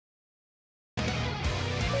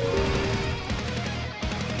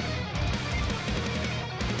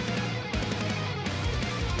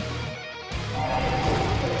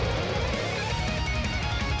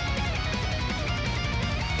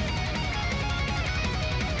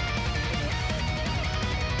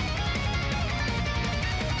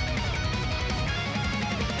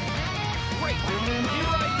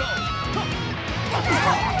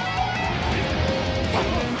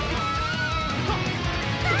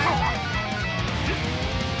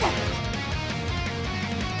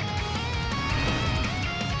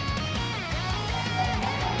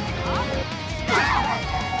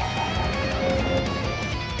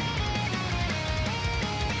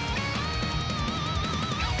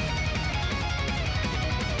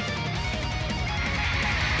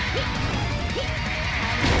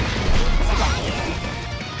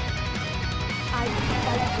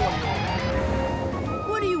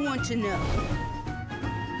to know?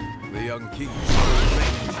 The young kings will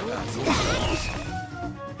range at your service.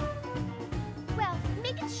 Well,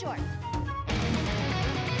 make it short.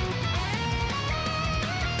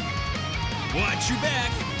 Watch your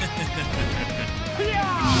back!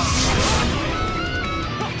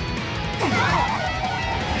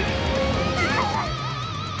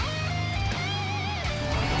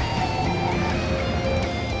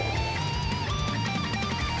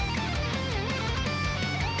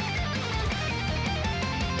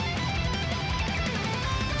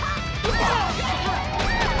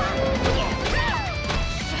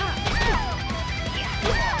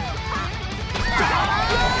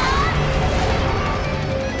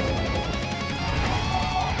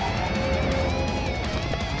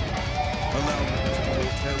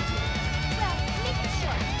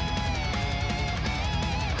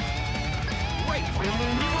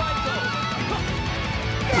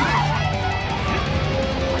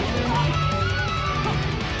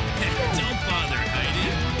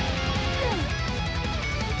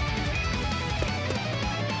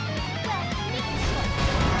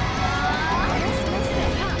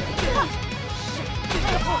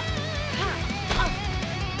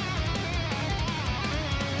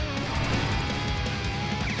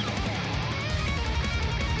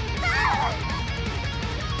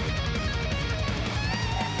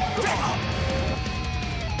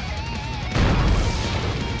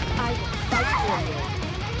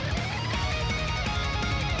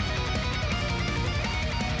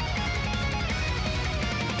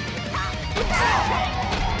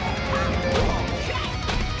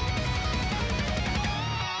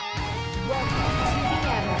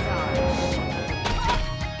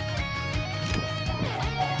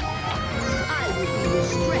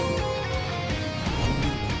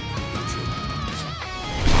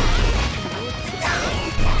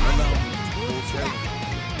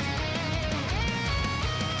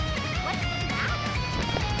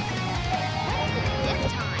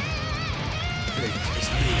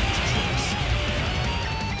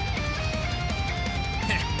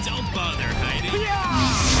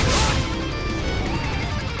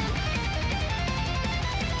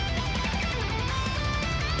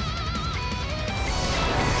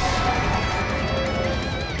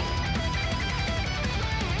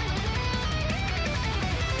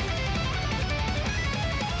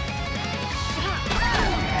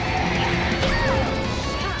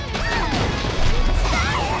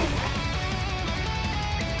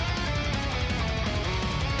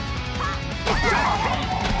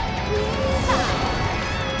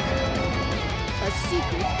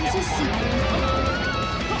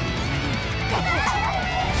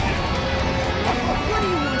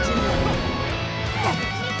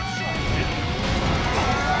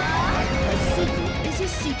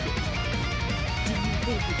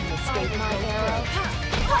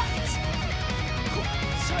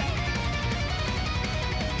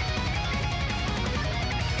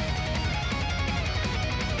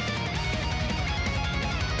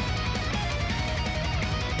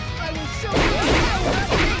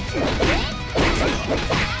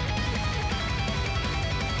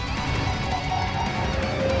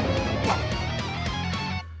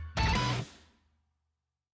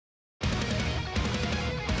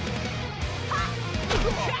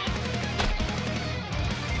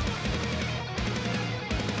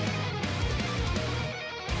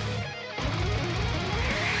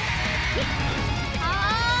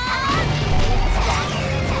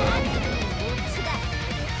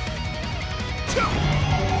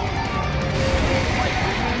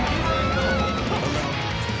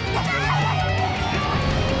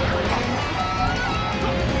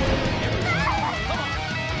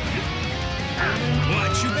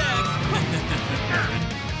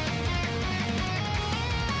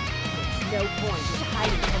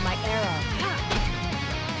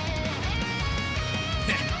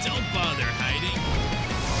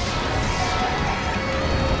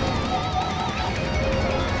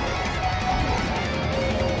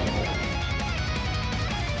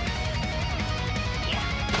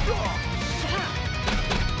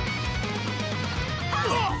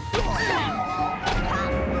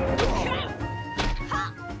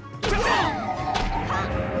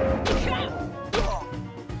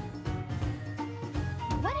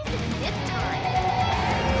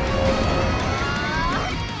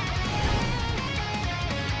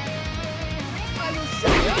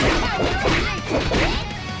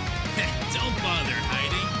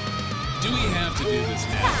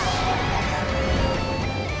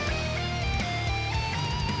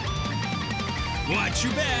 Watch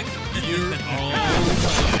your back. You're all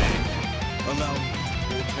fine. Allow me to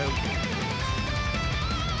foretell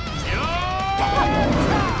you.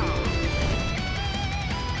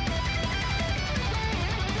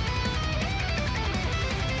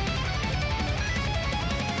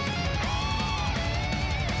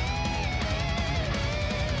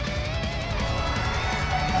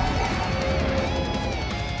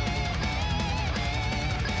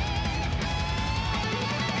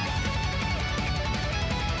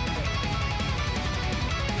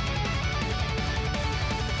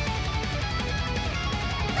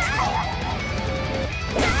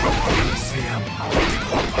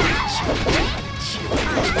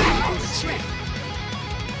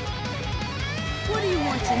 What do you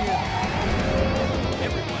want to know?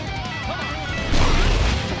 Everyone, come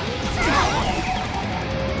on!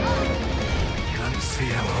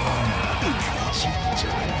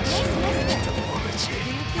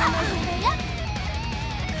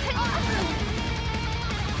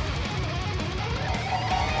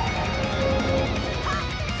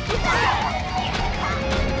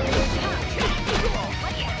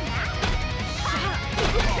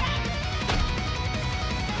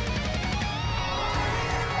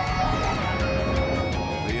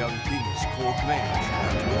 The young king's court mage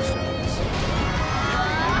at your service.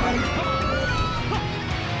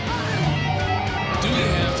 Do we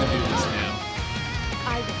have to do this now?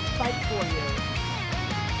 I will fight for you.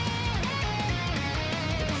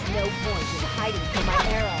 There's no point in hiding from my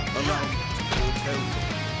arrow. Allow me to foretell you.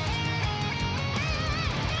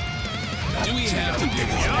 Do we have to do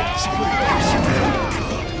this now?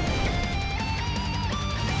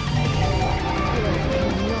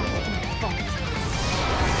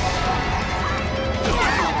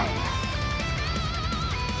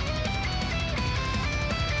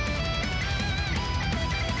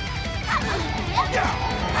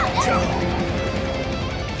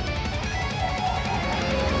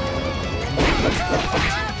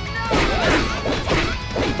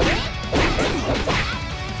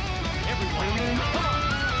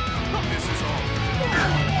 This is all.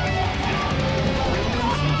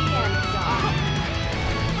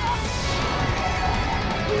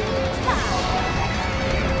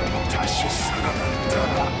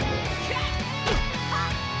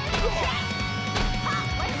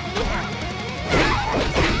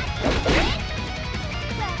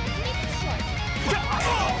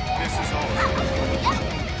 This is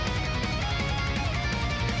all.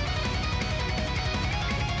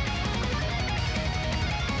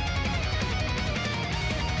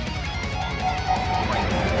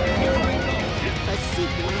 A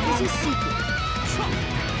secret is a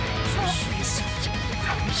secret.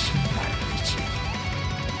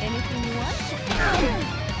 Anything you want?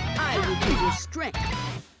 I will be your strength.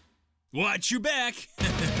 Watch your back!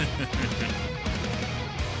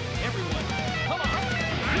 Everyone, come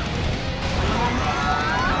on!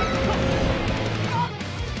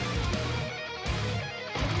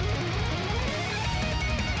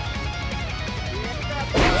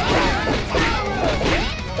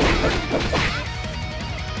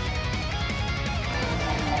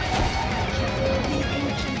 The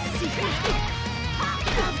ancient secret.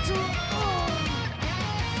 After all.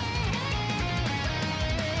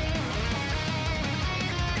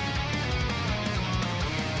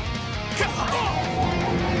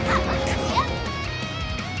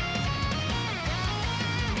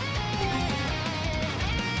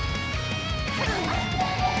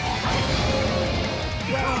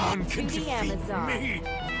 No one To can the defeat Amazon. me.